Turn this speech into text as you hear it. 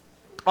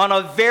On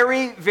a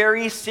very,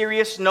 very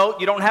serious note,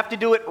 you don't have to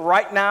do it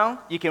right now.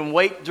 You can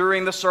wait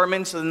during the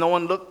sermon so no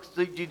one looks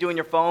at you doing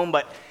your phone.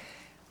 But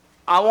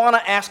I want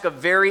to ask a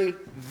very,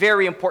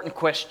 very important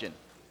question.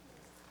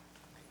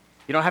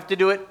 You don't have to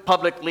do it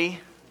publicly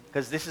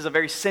because this is a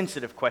very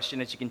sensitive question,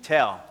 as you can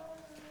tell.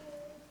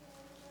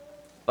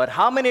 But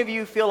how many of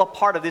you feel a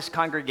part of this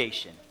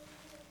congregation?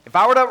 If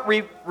I were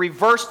to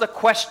reverse the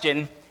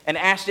question and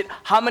ask it,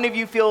 how many of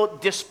you feel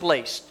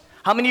displaced?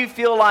 How many of you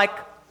feel like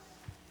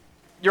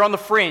you're on the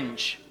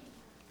fringe?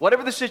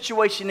 Whatever the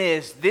situation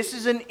is, this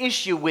is an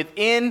issue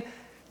within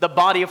the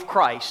body of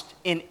Christ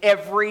in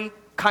every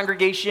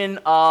congregation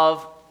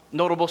of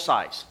notable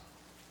size.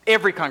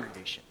 Every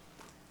congregation.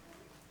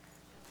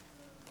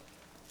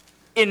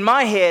 In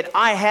my head,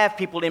 I have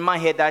people in my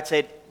head that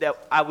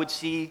I would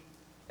see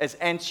as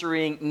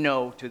answering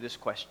no to this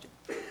question.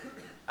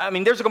 I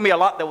mean, there's going to be a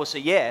lot that will say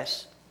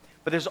yes,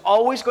 but there's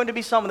always going to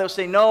be some that will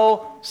say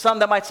no, some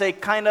that might say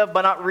kind of,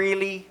 but not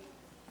really.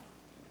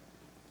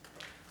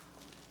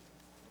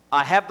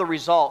 I have the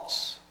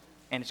results,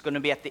 and it's going to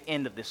be at the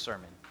end of this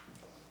sermon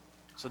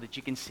so that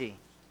you can see.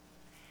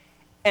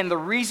 And the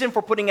reason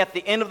for putting at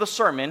the end of the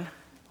sermon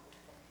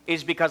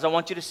is because I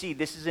want you to see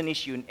this is an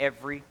issue in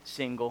every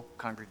single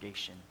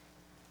congregation.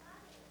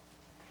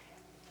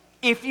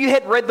 If you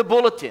had read the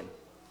bulletin,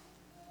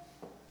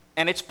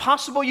 and it's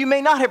possible you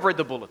may not have read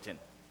the bulletin,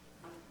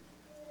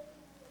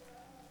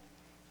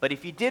 but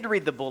if you did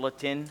read the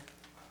bulletin,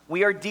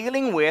 we are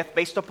dealing with,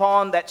 based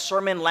upon that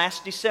sermon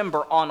last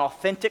December on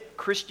authentic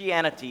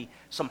Christianity,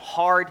 some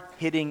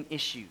hard-hitting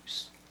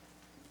issues.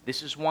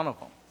 This is one of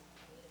them.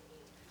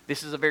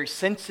 This is a very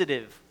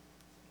sensitive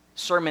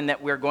sermon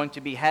that we're going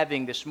to be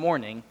having this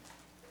morning.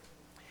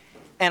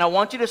 And I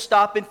want you to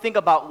stop and think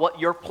about what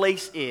your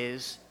place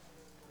is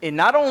in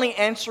not only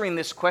answering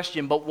this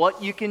question, but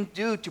what you can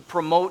do to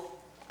promote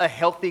a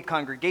healthy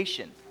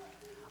congregation.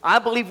 I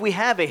believe we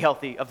have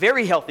a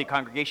very healthy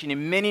congregation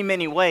in many,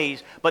 many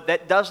ways, but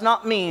that does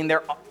not mean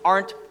there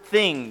aren't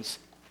things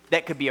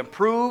that could be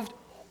improved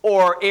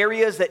or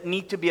areas that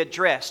need to be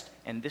addressed.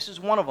 And this is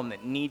one of them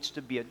that needs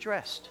to be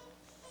addressed.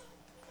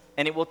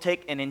 And it will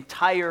take an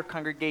entire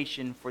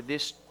congregation for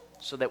this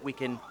so that we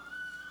can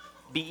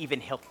be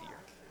even healthier.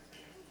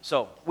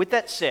 So, with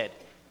that said,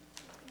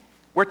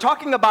 we're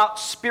talking about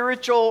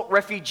spiritual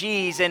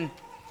refugees, and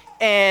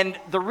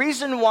the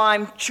reason why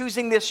I'm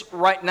choosing this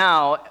right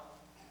now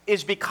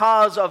is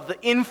because of the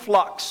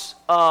influx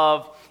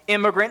of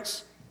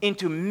immigrants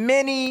into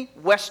many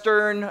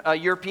Western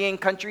European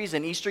countries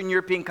and Eastern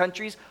European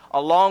countries,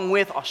 along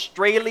with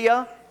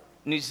Australia,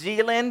 New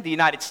Zealand, the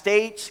United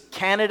States,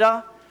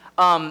 Canada.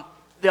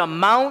 The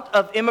amount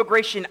of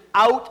immigration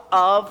out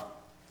of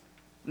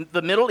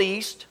the Middle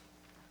East,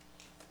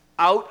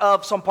 out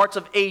of some parts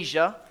of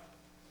Asia,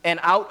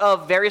 and out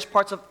of various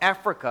parts of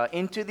Africa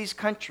into these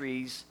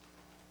countries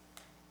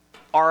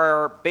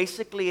are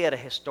basically at a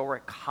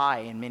historic high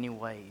in many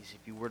ways.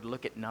 If you were to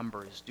look at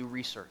numbers, do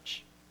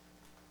research.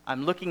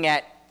 I'm looking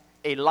at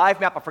a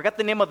live map. I forgot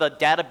the name of the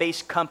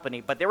database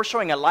company, but they were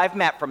showing a live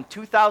map from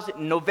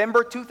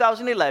November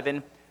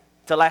 2011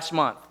 to last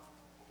month.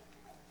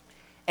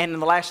 And in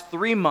the last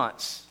 3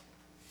 months,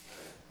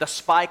 the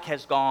spike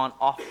has gone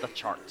off the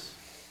charts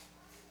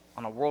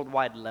on a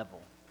worldwide level.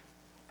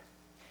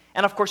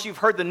 And of course, you've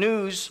heard the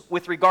news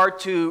with regard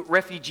to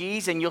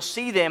refugees, and you'll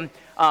see them,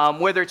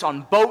 whether it's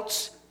on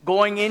boats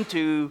going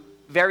into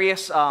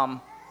various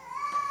parts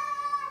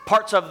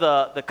of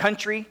the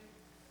country,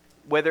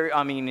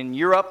 in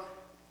Europe,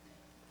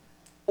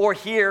 or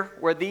here,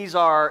 where these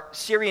are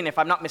Syrian, if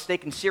I'm not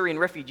mistaken, Syrian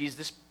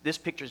refugees. This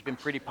picture has been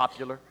pretty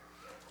popular.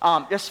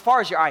 As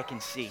far as your eye can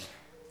see,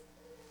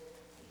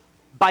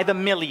 by the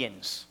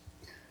millions.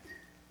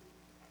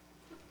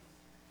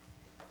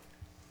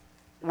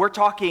 We're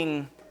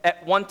talking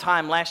at one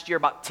time last year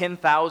about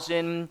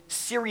 10,000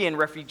 Syrian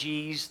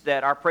refugees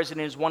that our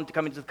president has wanted to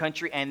come into the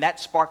country, and that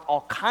sparked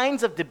all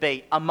kinds of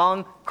debate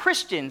among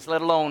Christians,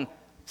 let alone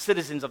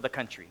citizens of the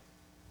country.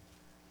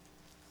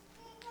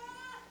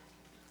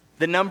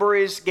 The number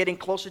is getting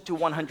closer to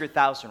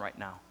 100,000 right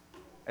now,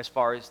 as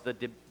far as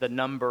the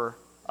number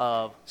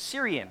of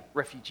Syrian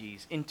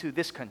refugees into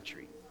this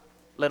country,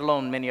 let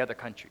alone many other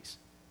countries.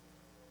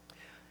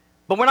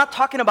 But we're not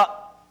talking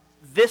about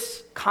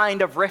this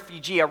kind of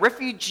refugee. A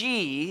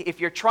refugee, if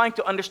you're trying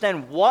to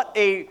understand what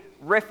a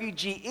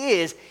refugee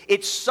is,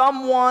 it's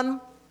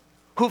someone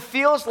who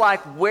feels like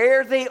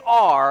where they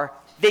are,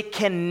 they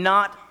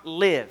cannot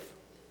live.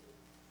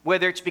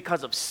 Whether it's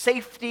because of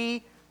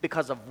safety,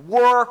 because of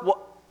work,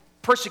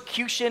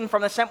 persecution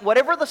from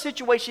whatever the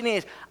situation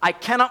is, I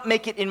cannot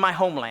make it in my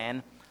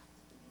homeland,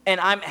 and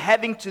I'm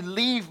having to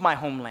leave my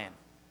homeland.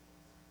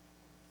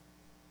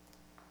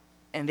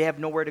 And they have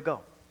nowhere to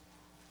go.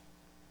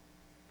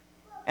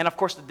 And of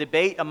course, the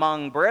debate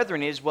among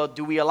brethren is, well,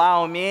 do we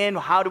allow them in?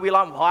 How do we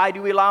allow them? Why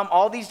do we allow them?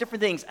 All these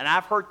different things. And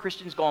I've heard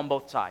Christians go on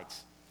both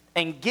sides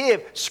and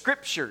give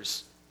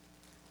scriptures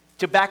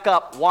to back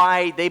up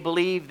why they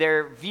believe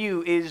their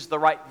view is the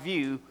right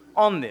view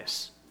on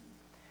this.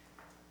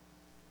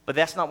 But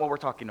that's not what we're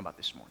talking about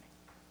this morning.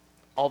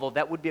 although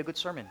that would be a good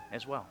sermon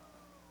as well.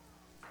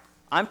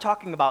 I'm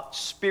talking about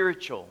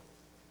spiritual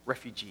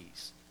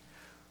refugees.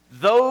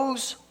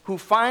 Those who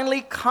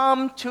finally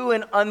come to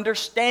an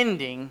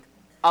understanding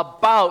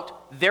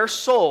about their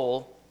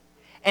soul,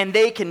 and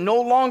they can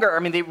no longer,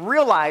 they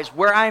realize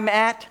where I'm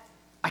at,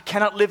 I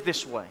cannot live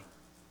this way.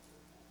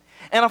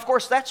 And of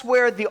course, that's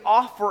where the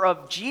offer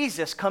of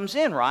Jesus comes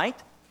in, right?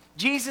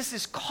 Jesus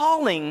is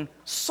calling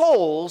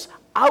souls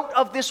out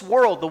of this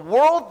world, the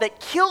world that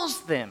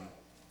kills them,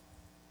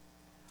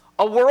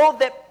 a world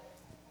that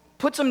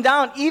puts them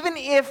down, even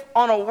if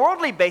on a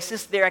worldly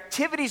basis their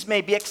activities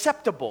may be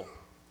acceptable.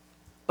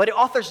 But it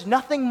offers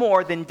nothing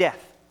more than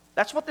death.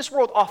 That's what this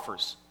world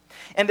offers.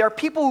 And there are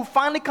people who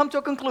finally come to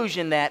a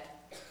conclusion that,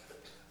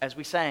 as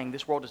we sang,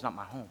 this world is not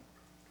my home.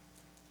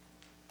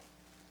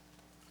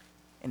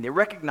 And they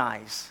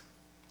recognize,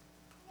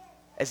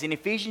 as in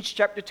Ephesians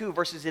chapter 2,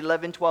 verses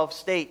 11, 12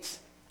 states,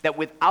 that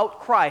without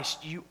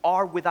Christ, you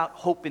are without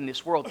hope in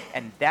this world.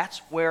 And that's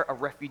where a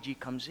refugee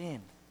comes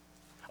in.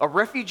 A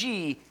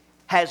refugee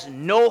has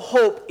no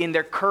hope in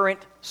their current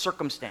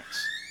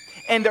circumstance.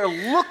 And they're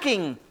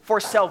looking for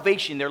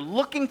salvation. They're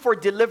looking for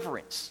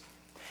deliverance.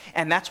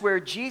 And that's where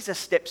Jesus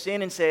steps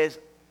in and says,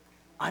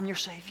 I'm your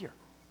Savior.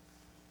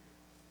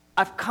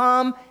 I've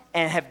come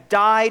and have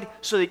died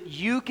so that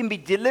you can be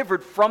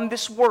delivered from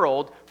this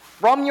world,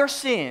 from your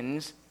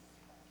sins,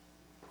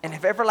 and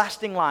have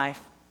everlasting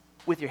life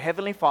with your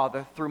Heavenly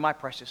Father through my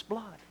precious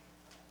blood.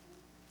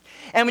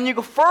 And when you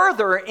go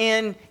further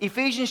in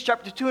Ephesians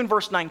chapter 2 and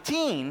verse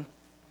 19,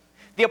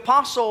 the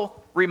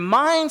apostle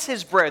reminds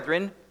his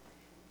brethren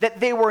that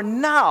they were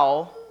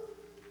now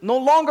no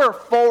longer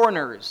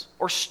foreigners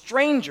or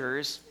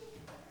strangers,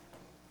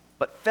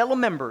 but fellow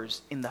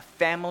members in the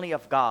family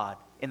of God,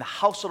 in the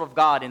household of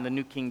God in the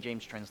New King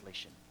James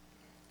translation.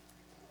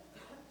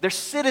 They're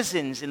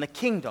citizens in the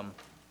kingdom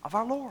of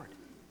our Lord.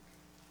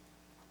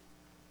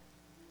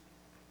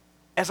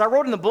 As I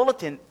wrote in the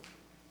bulletin,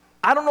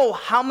 I don't know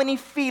how many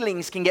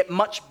feelings can get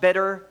much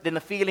better than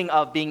the feeling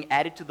of being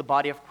added to the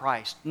body of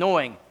Christ,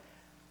 knowing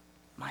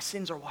my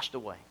sins are washed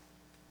away.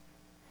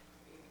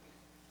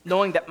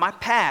 Knowing that my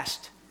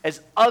past, as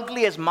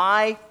ugly as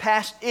my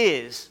past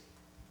is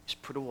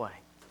put away.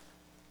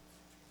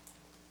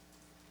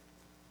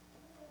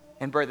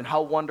 And brethren,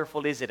 how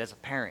wonderful is it as a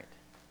parent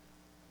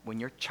when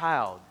your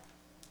child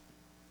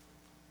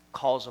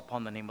calls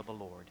upon the name of the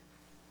Lord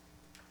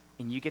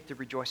and you get to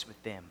rejoice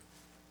with them.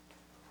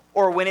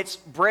 Or when it's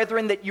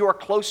brethren that you are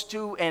close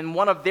to and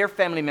one of their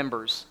family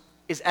members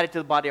is added to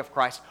the body of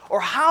Christ.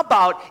 Or how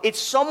about it's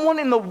someone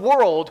in the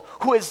world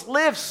who has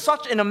lived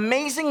such an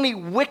amazingly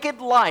wicked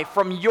life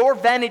from your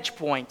vantage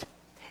point,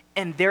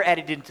 and they're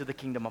added into the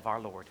kingdom of our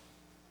Lord.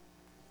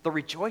 The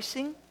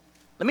rejoicing,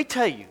 let me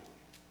tell you,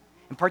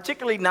 and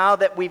particularly now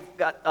that we've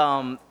got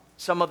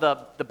some of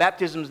the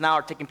baptisms now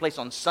are taking place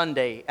on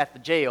Sunday at the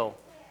jail,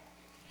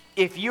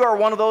 if you are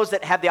one of those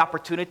that have the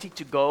opportunity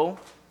to go,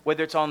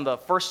 whether it's on the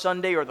first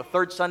Sunday or the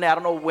third Sunday, I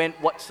don't know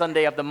what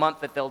Sunday of the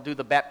month that they'll do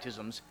the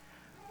baptisms,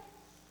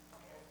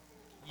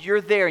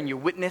 you're there and you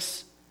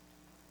witness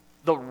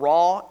the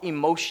raw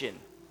emotion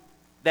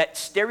that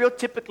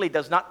stereotypically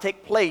does not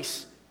take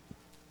place.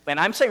 And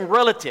I'm saying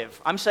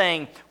relative. I'm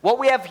saying what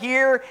we have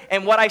here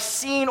and what I've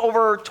seen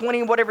over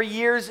 20 whatever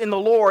years in the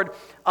Lord,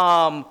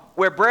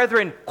 where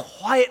brethren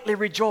quietly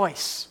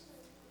rejoice.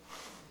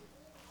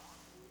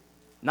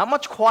 Not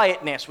much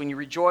quietness when you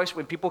rejoice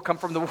when people come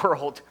from the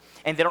world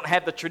and they don't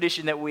have the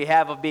tradition that we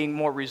have of being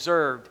more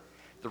reserved.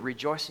 The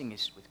rejoicing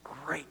is with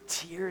great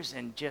tears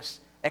and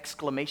just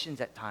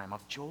exclamations at time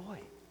of joy.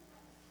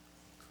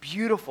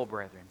 Beautiful,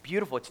 brethren.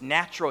 Beautiful. It's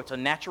natural. It's a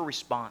natural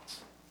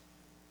response.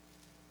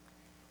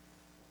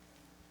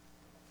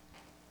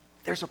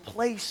 There's a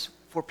place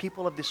for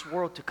people of this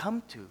world to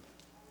come to,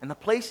 and the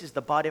place is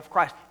the body of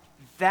Christ.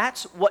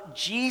 That's what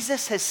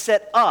Jesus has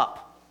set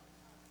up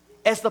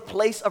as the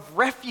place of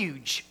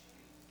refuge.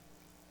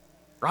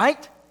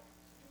 Right?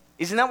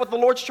 Isn't that what the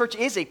Lord's church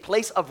is? A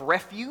place of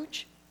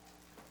refuge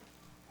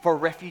for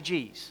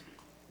refugees.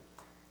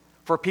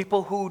 For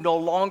people who no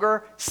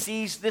longer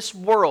sees this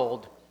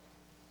world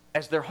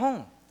as their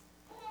home.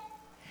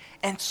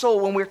 And so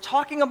when we're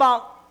talking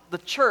about the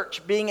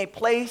church being a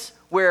place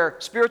where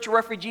spiritual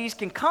refugees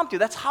can come to,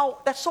 that's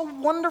so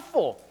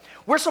wonderful.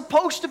 We're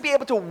supposed to be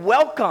able to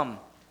welcome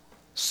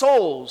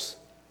souls,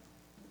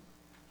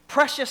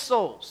 precious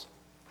souls.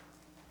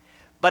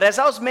 But as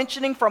I was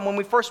mentioning from when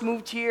we first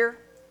moved here,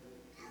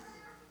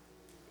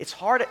 it's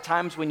hard at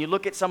times when you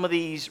look at some of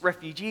these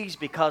refugees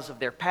because of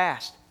their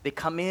past. They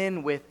come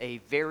in with a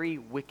very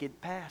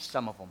wicked past,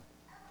 some of them,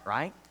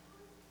 right?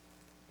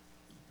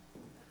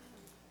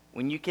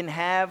 When you can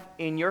have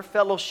in your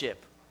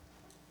fellowship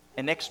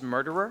an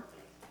ex-murderer,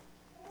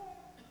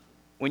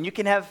 when you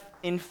can have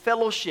in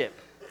fellowship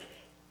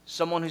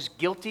someone who's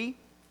guilty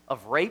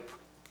of rape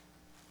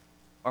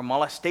or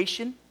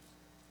molestation,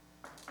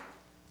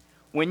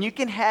 when you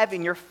can have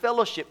in your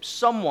fellowship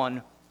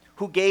someone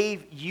who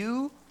gave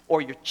you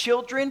or your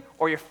children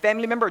or your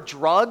family member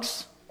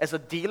drugs as a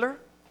dealer,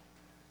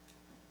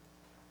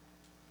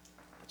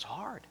 it's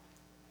hard.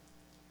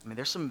 I mean,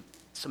 there's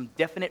some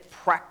definite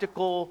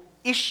practical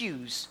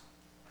issues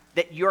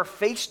that you're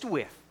faced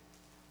with.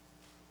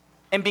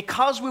 And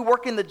because we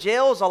work in the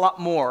jails a lot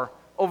more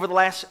over the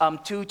last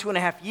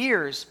 2.5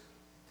 years,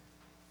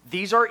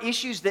 these are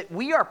issues that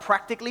we are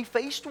practically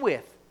faced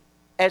with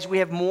as we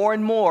have more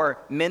and more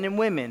men and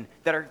women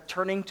that are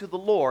turning to the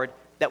Lord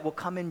that will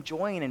come and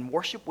join and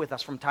worship with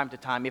us from time to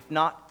time, if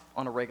not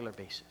on a regular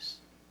basis.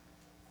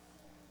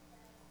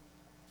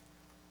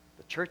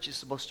 The church is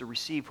supposed to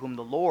receive whom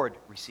the Lord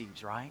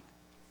receives, right?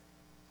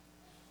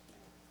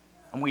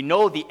 And we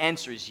know the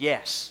answer is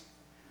yes.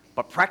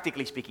 But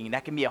practically speaking,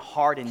 that can be a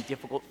hard and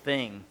difficult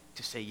thing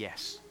to say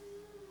yes.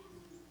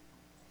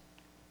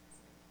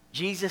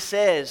 Jesus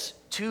says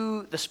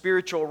to the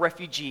spiritual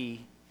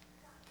refugee,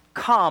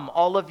 "Come,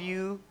 all of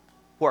you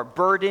who are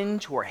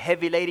burdened, who are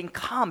heavy laden,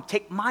 come,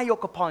 take my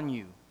yoke upon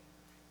you.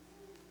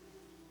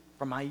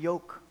 For my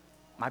yoke,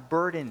 my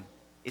burden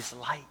is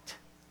light.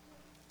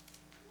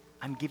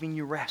 I'm giving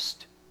you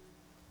rest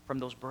from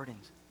those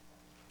burdens."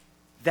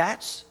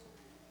 That's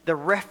the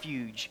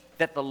refuge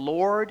that the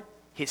Lord,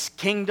 His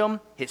kingdom,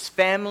 His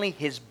family,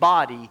 His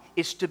body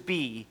is to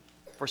be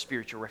for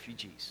spiritual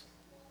refugees.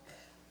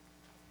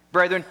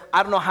 Brethren,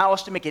 I don't know how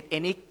else to make it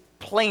any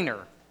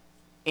plainer,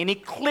 any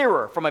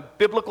clearer from a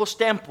biblical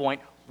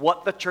standpoint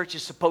what the church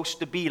is supposed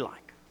to be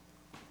like.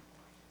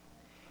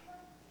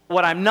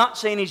 What I'm not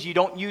saying is you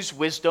don't use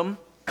wisdom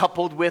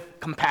coupled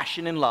with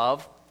compassion and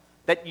love,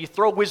 that you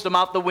throw wisdom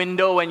out the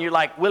window and you're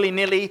like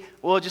willy-nilly,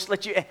 we'll just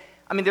let you.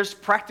 I mean, there's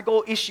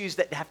practical issues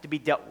that have to be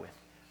dealt with.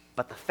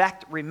 But the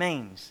fact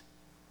remains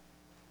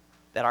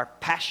that our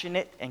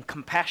passionate and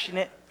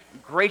compassionate,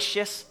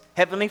 gracious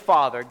Heavenly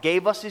Father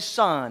gave us His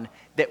Son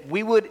that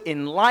we would,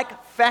 in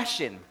like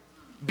fashion,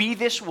 be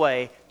this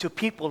way to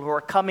people who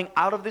are coming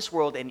out of this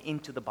world and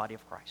into the body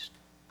of Christ.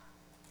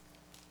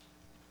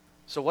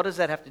 So what does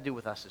that have to do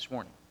with us this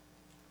morning?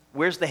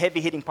 Where's the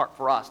heavy-hitting part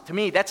for us? To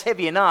me, that's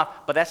heavy enough,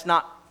 but that's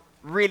not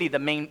really the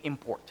main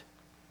import.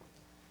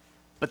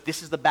 But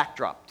this is the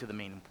backdrop to the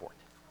main import.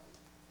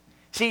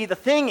 See, the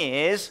thing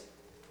is,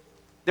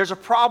 there's a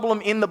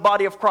problem in the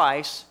body of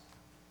Christ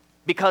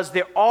because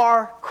there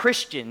are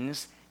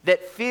Christians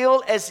that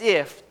feel as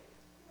if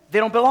they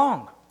don't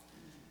belong.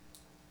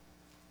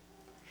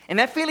 And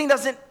that feeling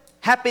doesn't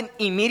happen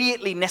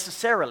immediately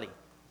necessarily,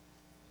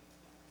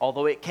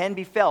 although it can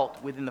be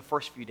felt within the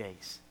first few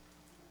days.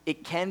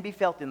 It can be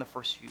felt in the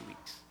first few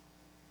weeks.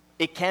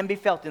 It can be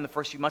felt in the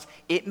first few months.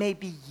 It may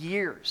be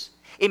years.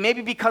 It may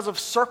be because of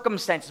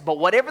circumstances, but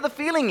whatever the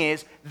feeling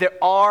is, there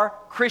are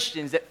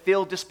Christians that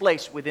feel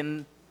displaced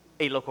within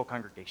a local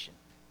congregation.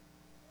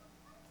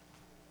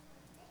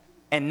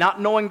 And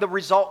not knowing the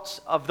results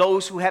of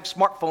those who have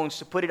smartphones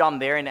to put it on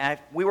there, and if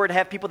we were to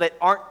have people that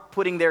aren't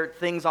putting their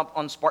things up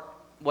on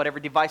whatever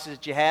devices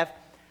that you have,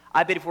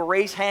 I bet if we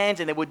raise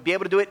hands and they would be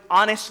able to do it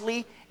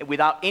honestly and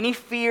without any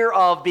fear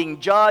of being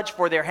judged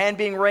for their hand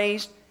being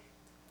raised,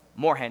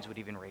 more hands would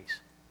even raise.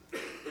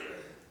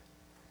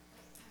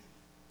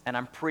 And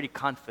I'm pretty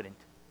confident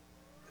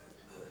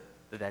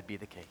that that'd be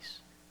the case.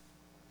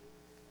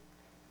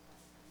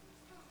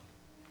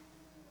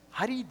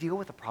 How do you deal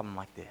with a problem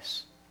like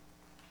this?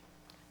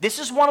 This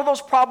is one of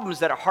those problems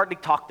that are hardly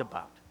talked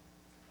about.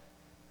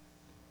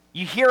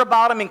 You hear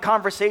about them in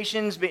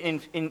conversations,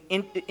 in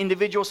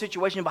individual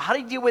situations, but how do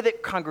you deal with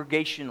it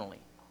congregationally?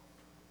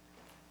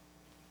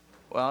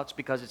 Well, it's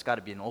because it's got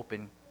to be an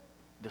open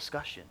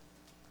discussion.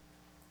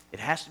 It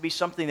has to be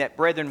something that,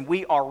 brethren,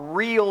 we are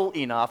real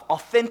enough,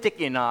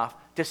 authentic enough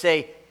to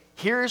say,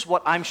 here's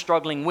what I'm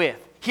struggling with.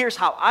 Here's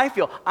how I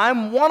feel.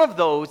 I'm one of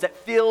those that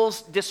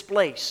feels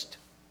displaced.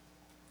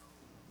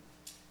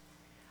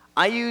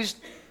 I used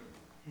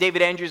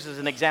David Andrews as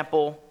an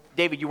example.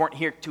 David, you weren't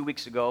here 2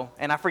 weeks ago,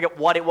 and I forget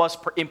what it was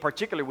in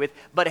particular with,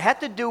 but it had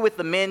to do with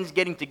the men's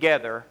getting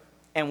together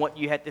and what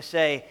you had to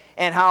say,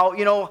 and how,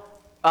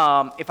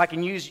 if I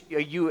can use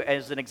you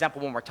as an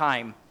example one more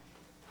time,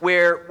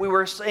 where we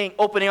were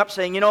opening up,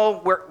 saying,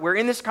 we're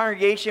in this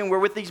congregation, we're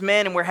with these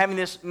men, and we're having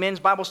this men's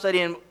Bible study,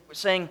 and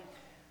saying,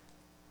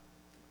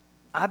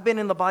 I've been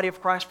in the body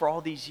of Christ for all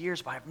these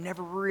years, but I've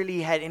never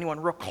really had anyone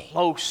real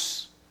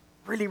close,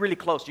 really, really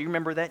close. Do you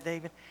remember that,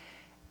 David?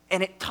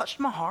 And it touched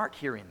my heart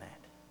hearing that.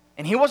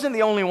 And he wasn't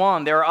the only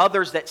one. There are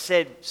others that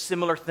said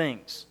similar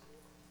things.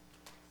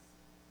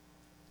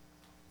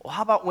 Well,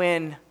 how about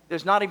when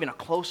there's not even a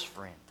close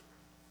friend,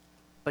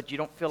 but you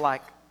don't feel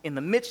like, in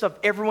the midst of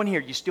everyone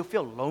here, you still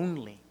feel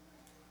lonely.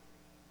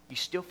 You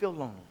still feel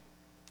lonely.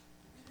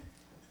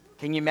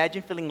 Can you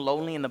imagine feeling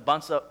lonely in the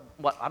bunch of,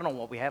 I don't know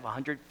what we have,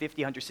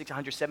 150, 160,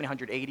 170,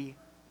 180,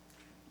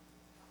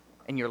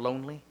 and you're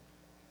lonely?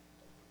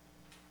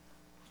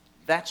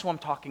 That's what I'm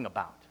talking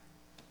about.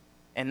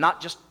 And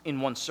not just in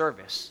one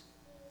service,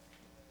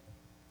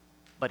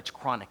 but it's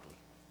chronically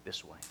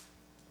this way.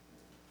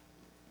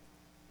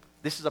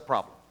 This is a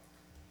problem.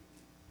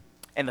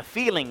 And the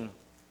feeling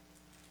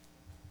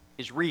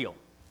is real.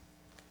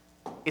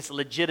 It's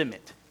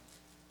legitimate.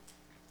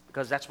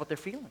 Because that's what they're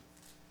feeling.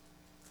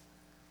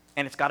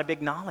 And it's got to be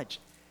acknowledged.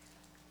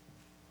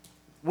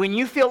 when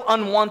you feel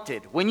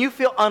unwanted, when you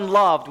feel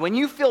unloved, when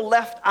you feel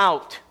left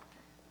out,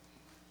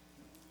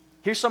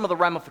 here's some of the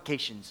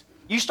ramifications.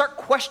 You start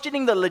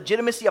questioning the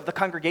legitimacy of the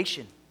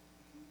congregation.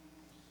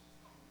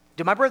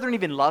 Do my brethren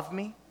even love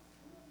me?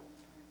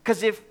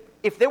 Because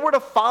if they were to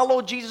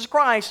follow Jesus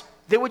Christ,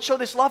 they would show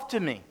this love to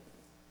me.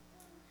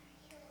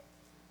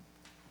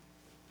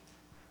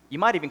 You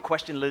might even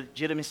question the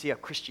legitimacy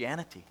of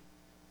Christianity.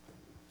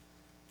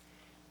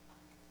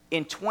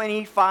 In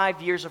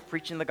 25 years of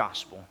preaching the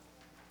gospel,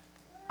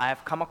 I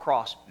have come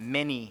across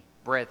many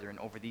brethren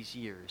over these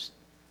years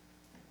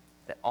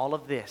that all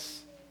of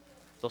this,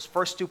 those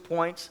first 2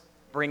 points,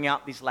 bring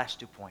out these last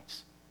 2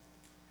 points.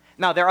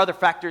 Now, there are other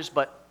factors,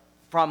 but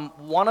from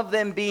one of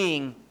them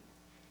being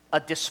a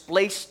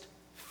displaced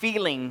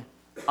feeling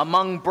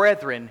among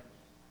brethren,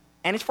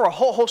 and it's for a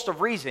whole host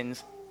of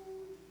reasons,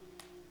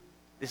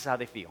 this is how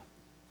they feel.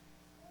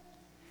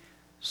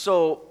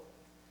 So,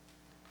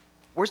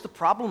 where's the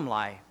problem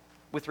lie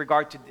with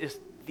regard to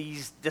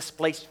these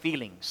displaced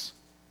feelings?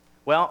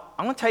 Well,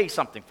 I'm going to tell you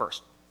something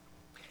first.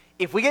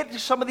 If we get to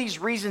some of these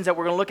reasons that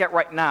we're going to look at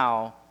right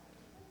now,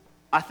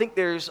 I think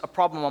there's a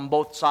problem on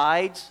both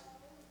sides,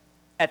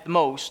 at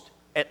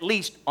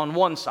least on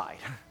one side.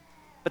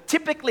 But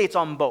typically it's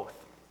on both.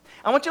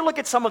 I want you to look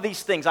at some of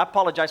these things. I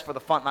apologize for the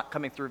font not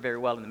coming through very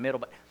well in the middle,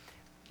 but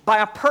by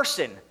a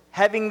person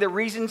having the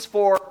reasons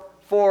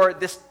for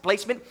this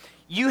placement,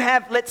 you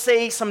have, let's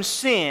say, some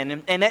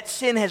sin, and that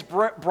sin has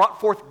brought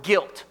forth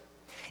guilt.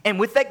 And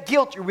with that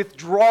guilt, you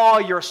withdraw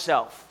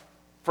yourself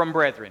from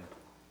brethren.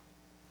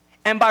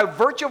 And by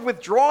virtue of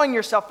withdrawing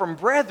yourself from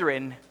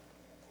brethren,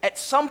 at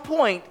some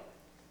point,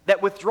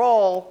 that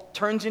withdrawal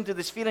turns into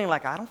this feeling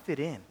like, I don't fit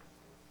in.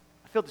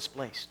 I feel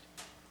displaced.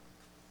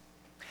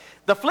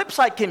 The flip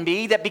side can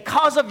be that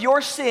because of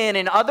your sin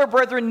and other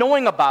brethren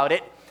knowing about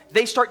it,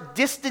 they start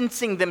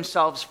distancing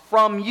themselves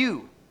from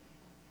you.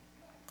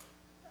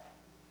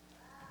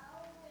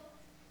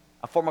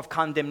 A form of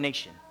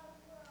condemnation.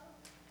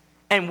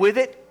 And with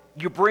it,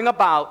 you bring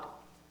about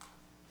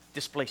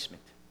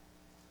displacement.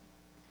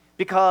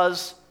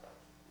 Because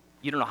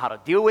you don't know how to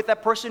deal with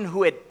that person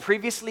who had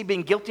previously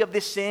been guilty of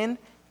this sin.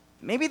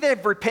 Maybe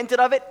they've repented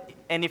of it,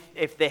 and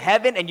if they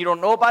haven't and you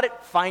don't know about it,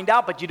 find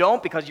out, but you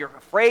don't because you're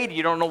afraid,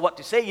 you don't know what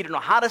to say, you don't know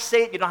how to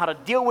say it, you don't know how to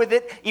deal with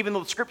it. Even though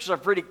the scriptures are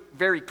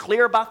very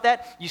clear about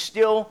that, you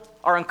still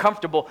are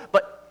uncomfortable.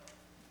 But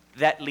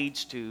that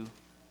leads to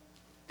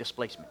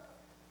displacement.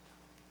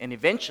 And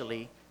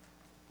eventually,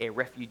 a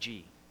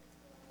refugee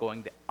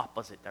going the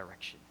opposite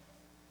direction.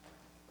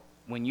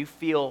 When you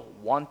feel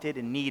wanted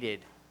and needed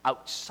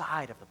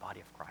outside of the body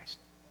of Christ,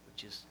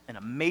 which is an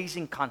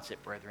amazing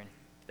concept, brethren,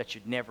 that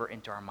should never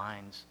enter our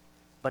minds,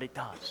 but it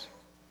does.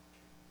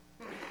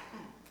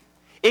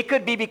 It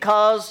could be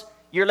because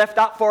you're left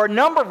out for a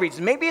number of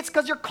reasons. Maybe it's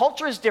because your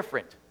culture is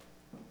different.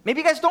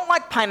 Maybe you guys don't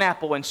like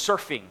pineapple and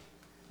surfing.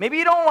 Maybe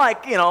you don't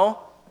like,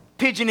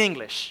 pidgin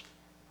English.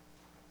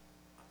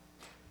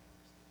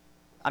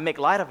 I make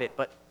light of it,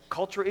 but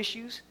cultural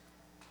issues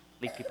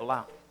leave people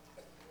out.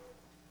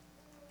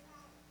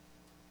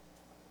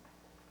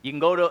 You can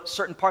go to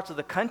certain parts of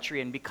the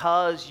country, and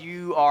because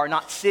you are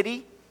not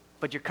city,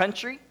 but your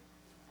country,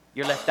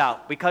 you're left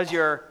out. Because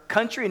you're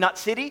country, not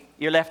city,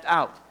 you're left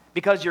out.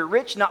 Because you're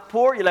rich, not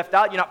poor, you're left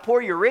out. You're not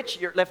poor, you're rich,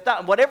 you're left out.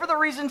 And whatever the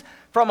reasons,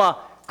 from a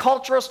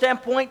cultural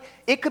standpoint,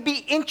 it could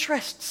be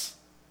interests.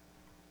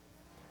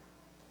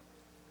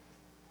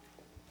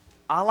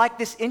 I like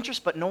this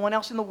interest, but no one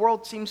else in the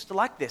world seems to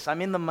like this.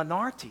 I'm in the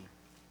minority.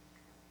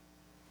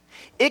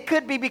 It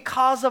could be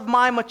because of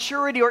my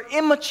maturity or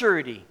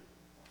immaturity.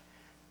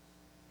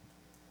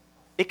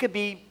 It could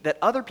be that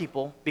other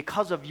people,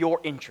 because of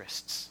your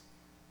interests,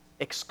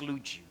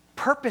 exclude you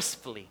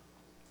purposefully,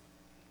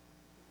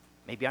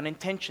 maybe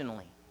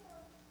unintentionally,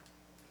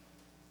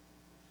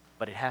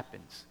 but it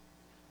happens.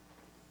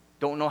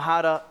 Don't know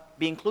how to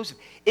be inclusive.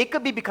 It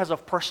could be because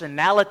of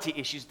personality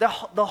issues. The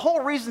whole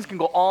reasons can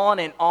go on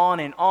and on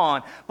and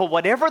on, but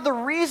whatever the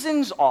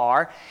reasons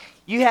are,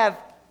 you have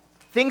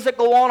things that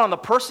go on the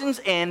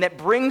person's end that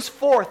brings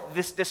forth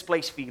this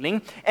displaced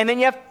feeling, and then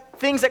you have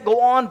things that go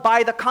on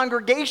by the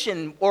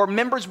congregation or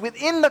members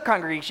within the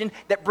congregation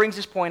that brings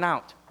this point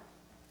out.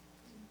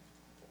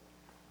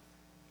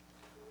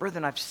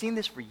 Brethren, I've seen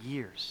this for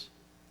years.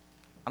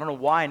 I don't know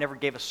why I never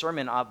gave a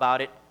sermon about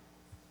it.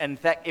 In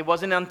fact, it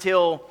wasn't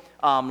until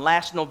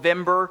last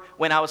November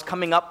when I was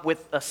coming up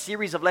with a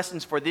series of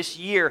lessons for this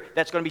year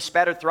that's going to be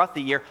spattered throughout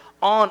the year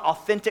on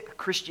authentic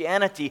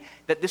Christianity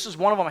that this is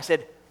one of them. I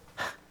said,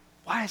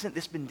 why hasn't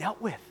this been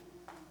dealt with?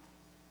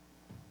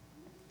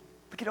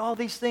 Look at all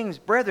these things.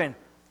 Brethren,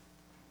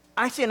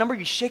 I see a number of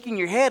you shaking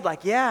your head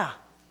like, yeah,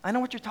 I know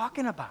what you're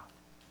talking about.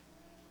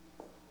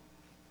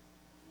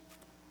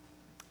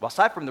 Well,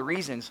 aside from the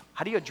reasons,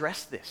 how do you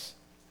address this?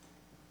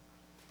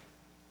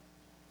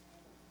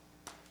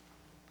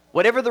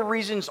 Whatever the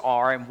reasons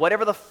are and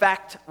whatever the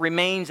fact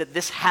remains that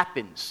this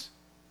happens,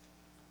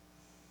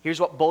 here's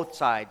what both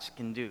sides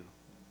can do.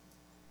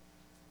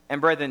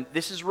 And brethren,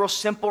 this is real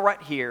simple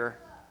right here.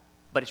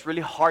 but it's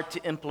really hard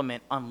to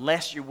implement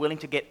unless you're willing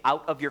to get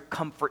out of your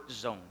comfort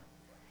zone.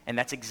 And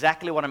that's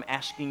exactly what I'm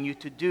asking you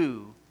to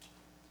do,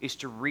 is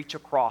to reach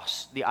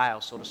across the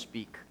aisle, so to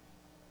speak.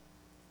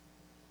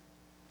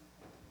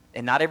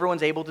 And not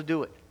everyone's able to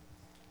do it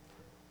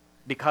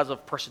because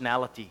of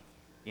personality.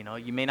 You know,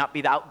 you may not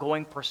be the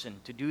outgoing person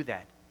to do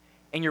that.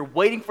 And you're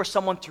waiting for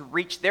someone to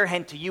reach their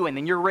hand to you, and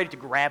then you're ready to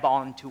grab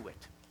onto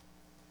it.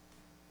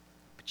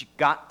 But you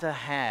got to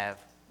have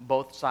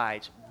both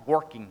sides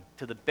working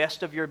to the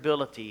best of your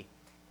ability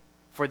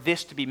for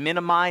this to be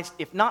minimized,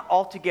 if not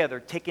altogether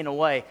taken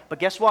away. But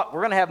guess what?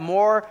 We're going to have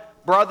more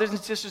brothers and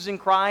sisters in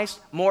Christ,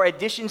 more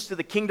additions to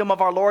the kingdom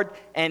of our Lord,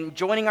 and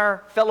joining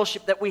our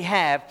fellowship that we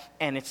have,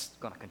 and it's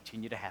going to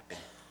continue to happen.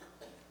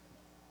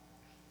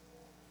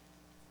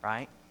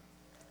 Right?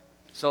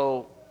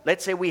 So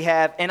let's say we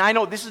have, and I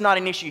know this is not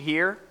an issue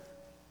here,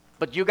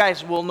 but you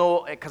guys will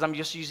know, because I'm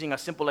just using a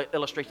simple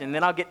illustration, and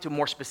then I'll get to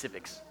more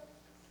specifics.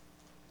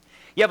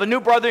 You have a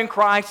new brother in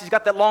Christ. He's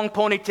got that long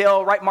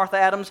ponytail, right, Martha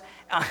Adams?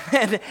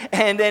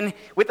 And then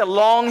with the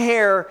long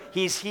hair,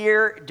 he's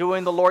here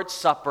doing the Lord's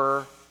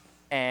Supper,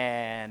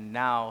 and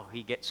now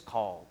he gets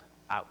called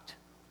out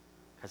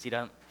because he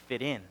doesn't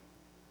fit in.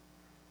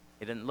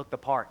 He didn't look the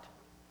part.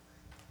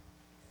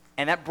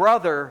 And that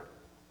brother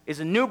is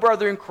a new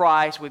brother in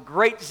Christ with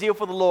great zeal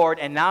for the Lord,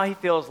 and now he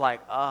feels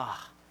like,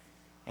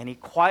 and he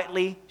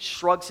quietly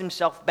shrugs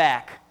himself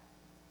back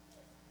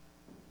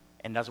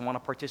and doesn't want to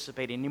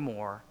participate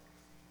anymore.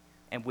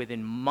 And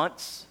within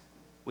months,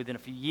 within a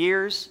few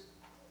years,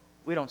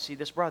 we don't see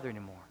this brother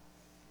anymore.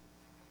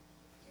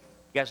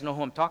 You guys know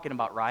who I'm talking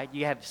about, right?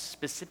 You have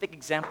specific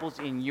examples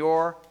in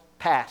your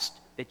past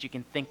that you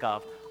can think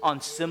of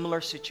on similar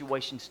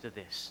situations to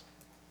this.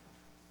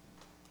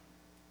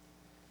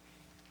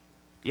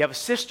 You have a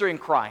sister in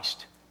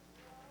Christ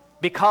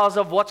because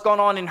of what's going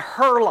on in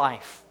her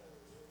life.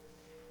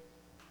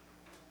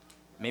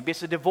 Maybe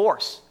it's a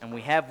divorce, and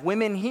we have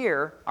women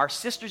here, our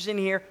sisters in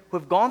here, who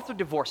have gone through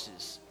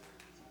divorces.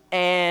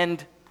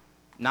 And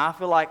now I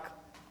feel like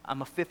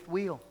I'm a fifth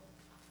wheel.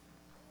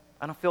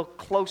 I don't feel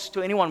close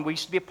to anyone. We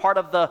used to be a part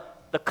of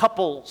the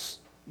couples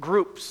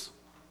groups.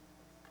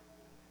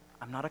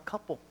 I'm not a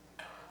couple.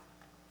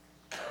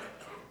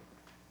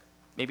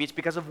 Maybe it's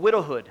because of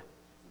widowhood.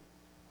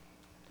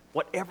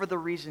 Whatever the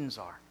reasons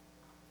are.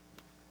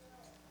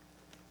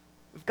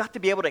 We've got to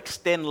be able to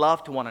extend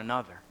love to one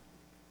another.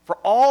 For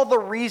all the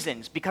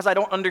reasons, because I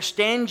don't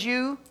understand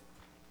you,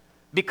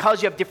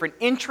 because you have different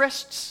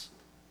interests.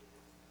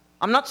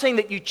 I'm not saying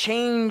that you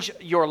change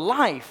your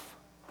life.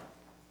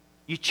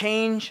 You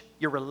change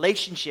your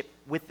relationship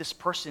with this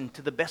person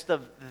to the best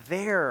of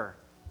their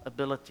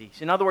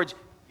abilities. In other words,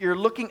 you're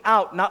looking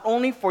out not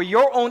only for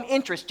your own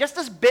interest, just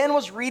as Ben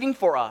was reading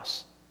for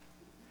us.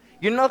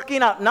 You're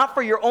looking out not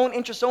for your own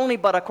interest only,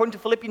 but according to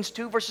Philippians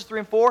 2, verses 3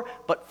 and 4,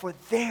 but for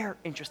their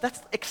interest. That's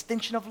the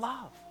extension of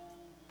love.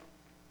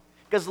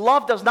 Because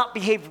love does not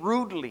behave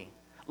rudely.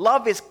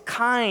 Love is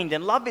kind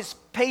and love is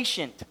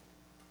patient.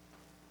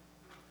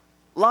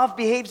 Love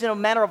behaves in a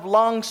manner of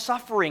long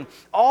suffering.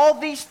 All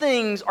these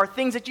things are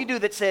things that you do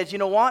that says, you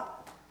know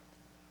what?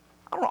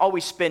 I don't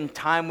always spend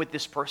time with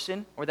this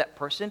person or that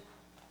person,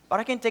 but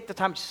I can take the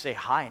time to say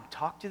hi and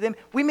talk to them.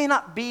 We may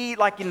not be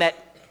like in that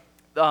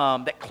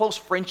close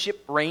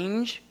friendship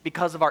range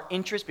because of our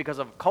interests, because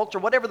of culture,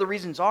 whatever the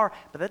reasons are,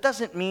 but that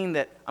doesn't mean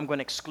that I'm going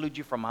to exclude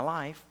you from my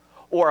life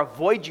or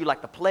avoid you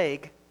like the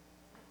plague,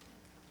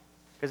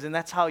 because then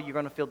that's how you're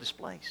going to feel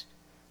displaced.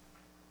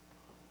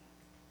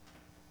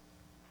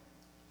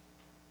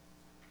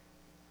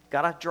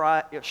 Got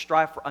to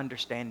strive for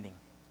understanding.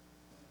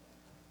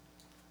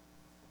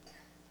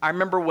 I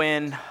remember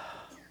when,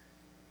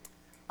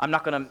 I'm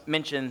not going to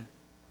mention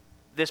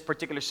this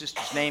particular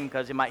sister's name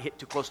because it might hit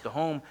too close to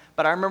home,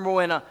 but I remember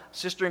when a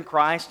sister in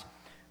Christ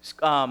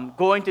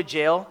going to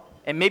jail,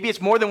 and maybe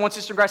it's more than one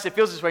sister in Christ that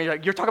feels this way.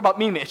 You're talking about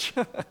me, Mitch.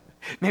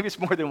 Maybe it's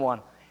more than one.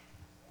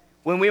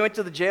 When we went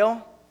to the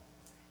jail,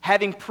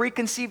 having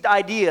preconceived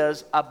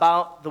ideas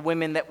about the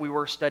women that we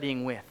were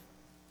studying with.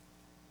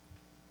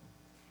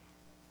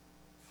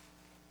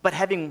 But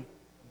having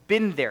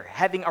been there,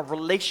 having a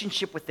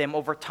relationship with them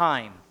over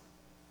time,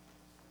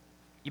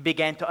 you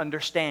began to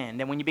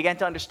understand. And when you began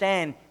to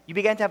understand, you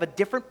began to have a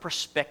different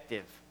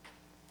perspective,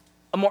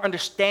 a more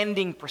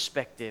understanding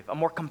perspective, a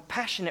more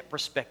compassionate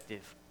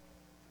perspective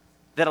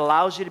that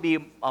allows you to be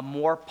a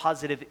more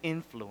positive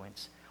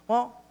influence.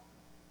 Well,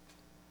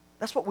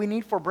 that's what we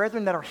need for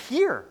brethren that are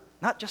here,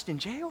 not just in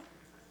jail.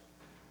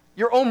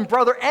 Your own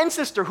brother and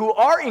sister who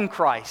are in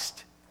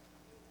Christ.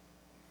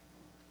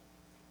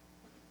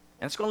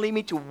 And it's going to lead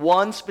me to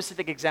one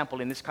specific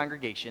example in this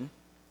congregation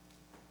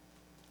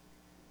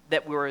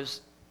that we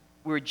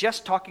were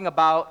just talking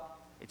about.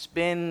 It's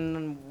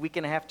been a week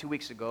and a half, 2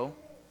 weeks ago.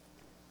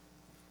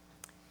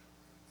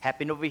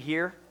 Happened over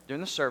here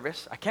during the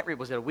service. I can't remember,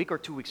 was it a week or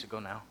 2 weeks ago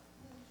now?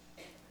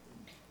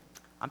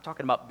 I'm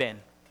talking about Ben.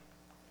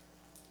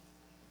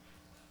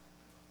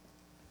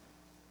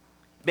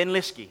 Ben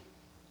Liskey.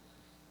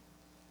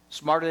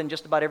 Smarter than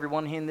just about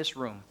everyone here in this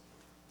room.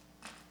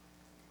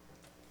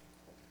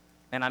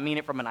 And I mean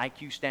it from an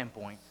IQ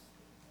standpoint.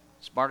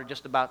 Smarter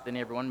just about than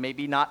everyone.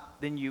 Maybe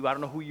not than you. I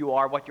don't know who you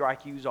are, what your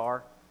IQs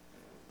are.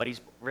 But he's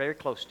very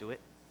close to it.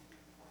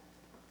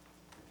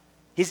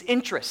 His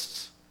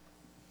interests.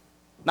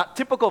 Not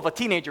typical of a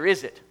teenager,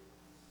 is it?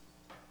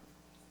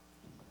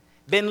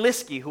 Ben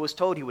Liskey, who was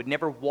told he would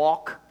never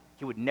walk,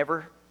 he would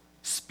never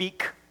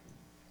speak,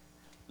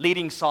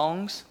 leading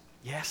songs.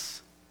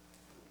 Yes.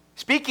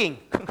 Speaking.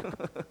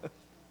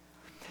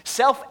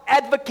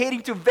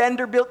 Self-advocating to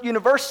Vanderbilt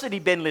University,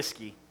 Ben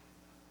Liskey.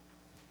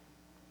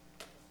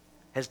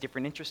 Has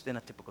different interests than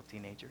a typical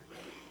teenager.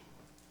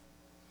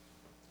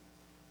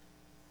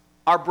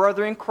 Our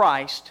brother in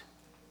Christ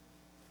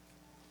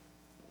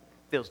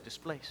feels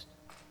displaced.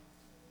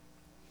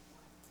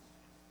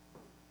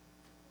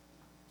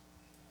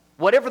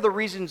 Whatever the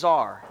reasons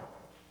are,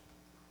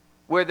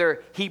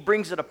 whether he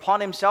brings it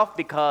upon himself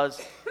because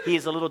he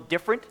is a little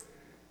different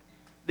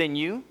than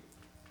you,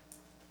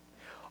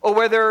 or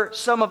whether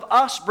some of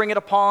us bring it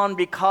upon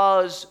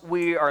because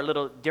we are a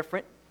little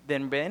different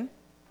than Ben,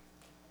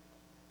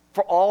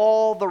 for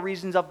all the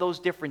reasons of those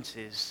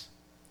differences,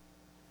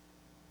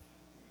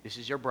 this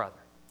is your brother.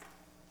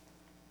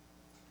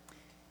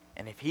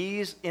 And if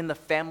he's in the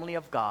family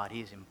of God,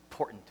 he is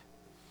important,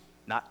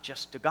 not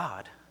just to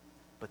God,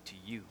 but to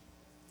you,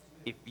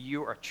 if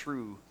you are a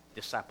true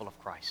disciple of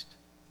Christ.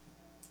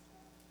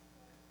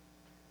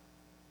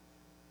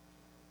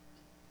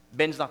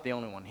 Ben's not the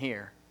only one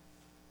here.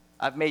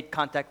 I've made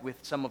contact with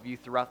some of you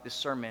throughout this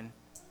sermon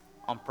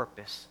on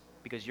purpose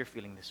because you're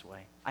feeling this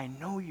way. I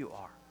know you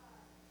are.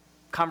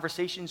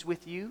 Conversations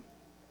with you,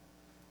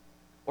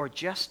 or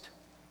just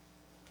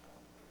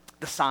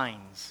the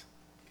signs.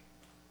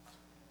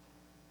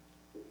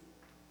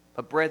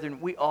 But brethren,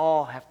 we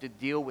all have to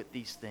deal with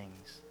these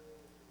things.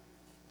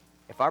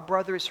 If our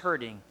brother is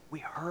hurting, we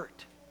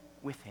hurt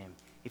with him.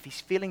 If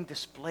he's feeling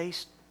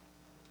displaced,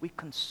 we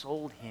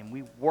console him.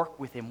 We work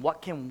with him.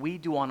 What can we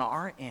do on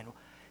our end?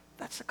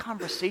 That's the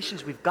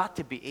conversations we've got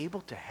to be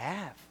able to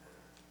have.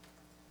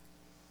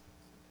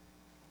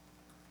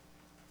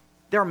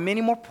 There are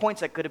many more points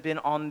that could have been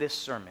on this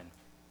sermon.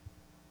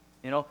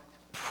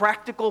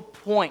 Practical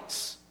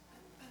points.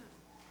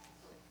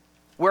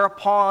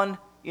 Whereupon,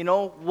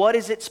 what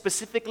is it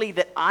specifically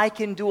that I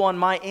can do on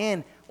my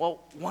end? Well,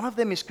 one of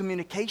them is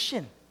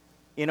communication.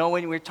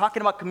 When we're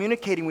talking about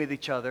communicating with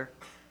each other,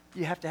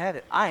 you have to have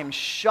it. I am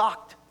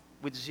shocked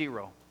with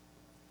 0.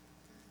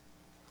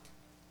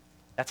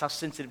 That's how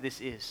sensitive this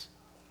is.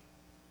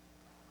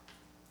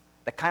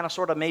 The kind of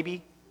sort of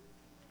maybe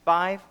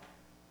 5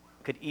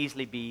 could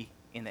easily be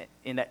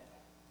in that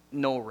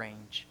no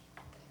range.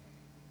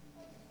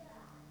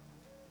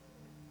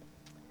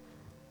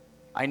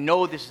 I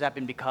know this has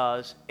happened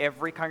because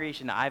every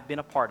congregation that I've been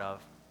a part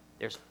of,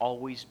 there's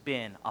always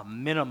been a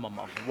minimum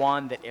of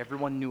one that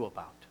everyone knew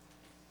about,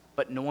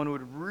 but no one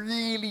would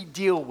really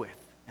deal with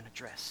and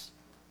address.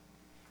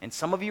 And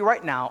some of you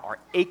right now are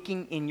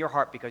aching in your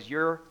heart because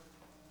you're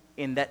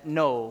in that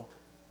no,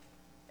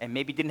 and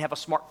maybe didn't have a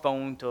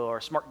smartphone or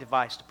a smart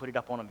device to put it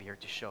up on over here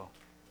to show.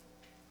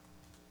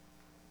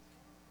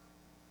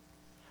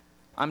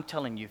 I'm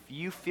telling you, if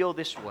you feel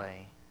this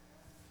way,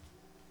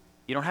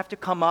 you don't have to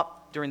come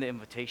up during the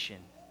invitation.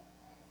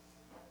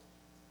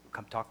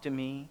 Come talk to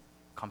me.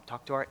 Come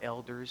talk to our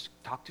elders.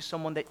 Talk to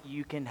someone that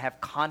you can have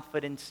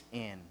confidence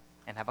in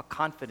and have a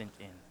confidence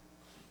in.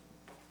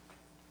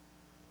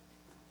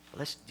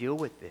 Let's deal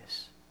with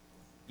this.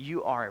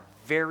 You are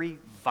very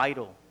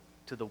vital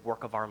to the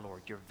work of our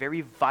Lord. You're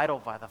very vital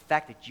by the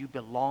fact that you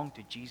belong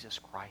to Jesus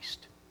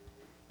Christ.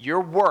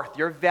 Your worth,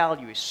 your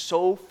value is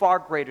so far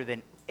greater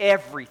than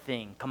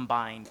everything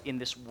combined in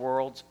this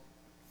world's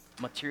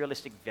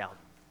materialistic value.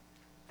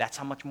 That's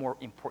how much more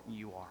important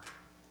you are.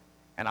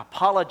 And I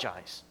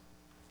apologize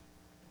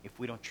if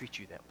we don't treat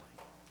you that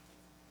way.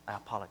 I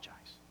apologize.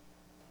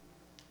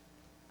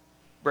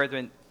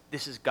 Brethren,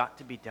 this has got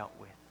to be dealt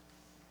with.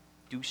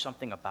 Do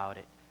something about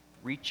it.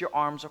 Reach your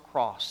arms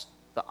across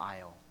the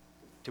aisle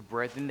to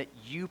brethren that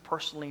you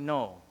personally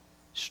know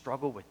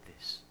struggle with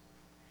this.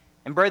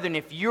 And brethren,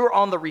 if you're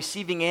on the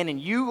receiving end and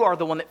you are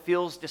the one that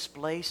feels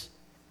displaced,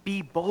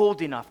 be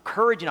bold enough,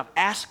 courage enough,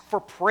 ask for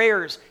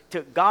prayers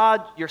to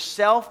God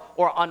yourself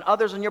or on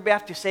others on your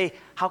behalf to say,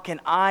 how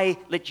can I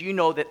let you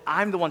know that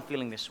I'm the one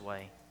feeling this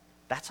way?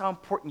 That's how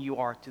important you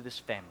are to this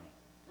family.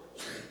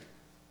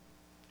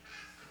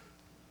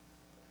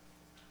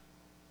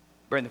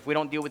 Brethren, if we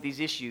don't deal with these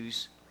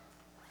issues,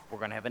 we're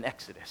going to have an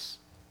exodus.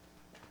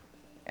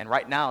 And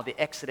right now, the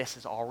exodus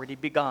has already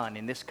begun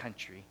in this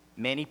country.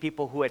 Many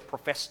people who had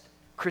professed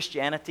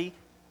Christianity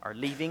are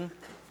leaving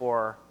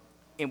for,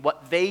 in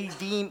what they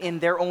deem in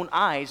their own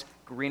eyes,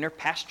 greener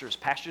pastures.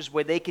 Pastures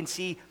where they can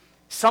see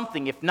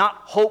something, if not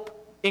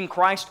hope in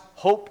Christ,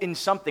 hope in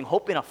something,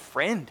 hope in a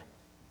friend,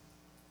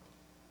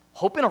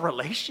 hope in a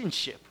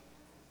relationship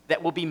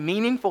that will be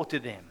meaningful to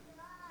them.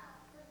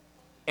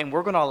 And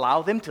we're going to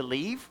allow them to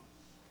leave?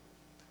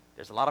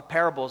 There's a lot of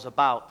parables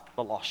about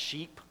the lost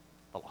sheep,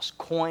 the lost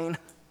coin,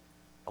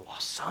 the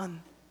lost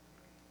son.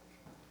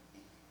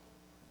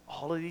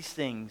 All of these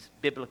things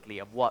biblically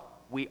of what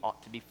we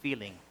ought to be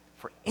feeling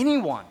for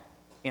anyone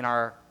in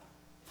our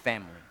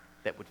family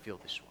that would feel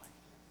this way.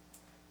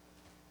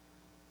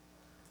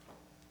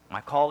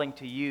 My calling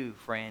to you,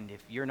 friend,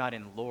 if you're not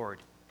in the Lord,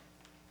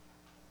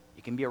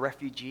 you can be a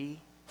refugee,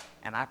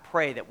 and I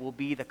pray that we'll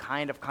be the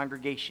kind of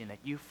congregation that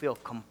you feel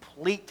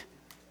complete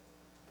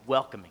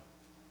welcoming.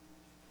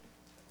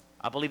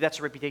 I believe that's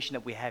a reputation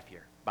that we have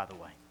here, by the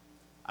way.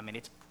 I mean,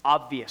 it's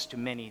obvious to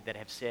many that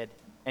have said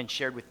and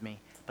shared with me,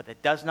 but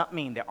that does not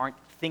mean there aren't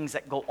things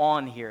that go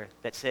on here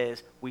that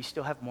says we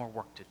still have more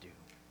work to do.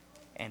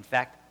 In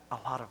fact, a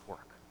lot of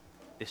work.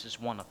 This is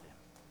one of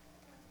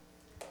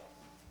them.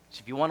 So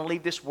if you want to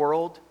leave this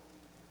world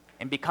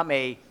and become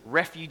a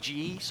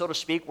refugee, so to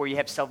speak, where you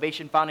have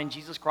salvation found in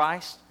Jesus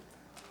Christ,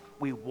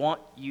 we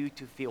want you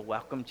to feel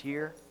welcomed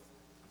here.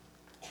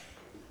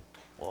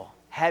 Well,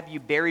 have you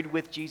buried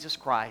with Jesus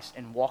Christ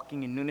and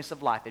walking in newness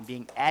of life and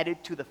being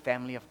added to the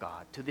family of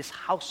God, to this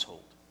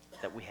household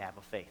that we have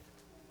of faith.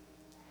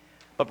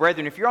 But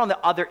brethren, if you're on the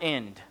other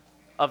end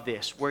of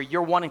this, where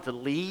you're wanting to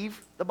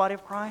leave the body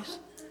of Christ,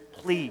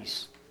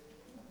 please,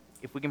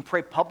 if we can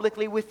pray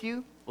publicly with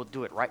you, we'll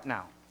do it right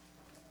now.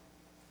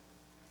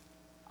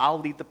 I'll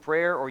lead the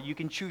prayer, or you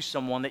can choose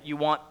someone that you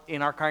want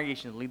in our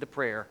congregation to lead the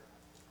prayer.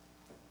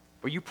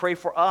 Or you pray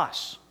for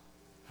us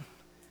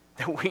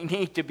that we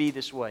need to be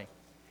this way.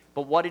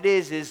 But what it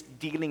is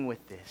dealing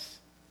with this.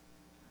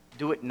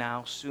 Do it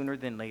now, sooner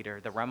than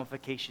later. The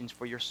ramifications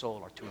for your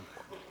soul are too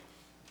important.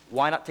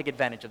 Why not take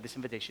advantage of this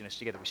invitation as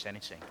together we stand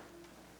and sing?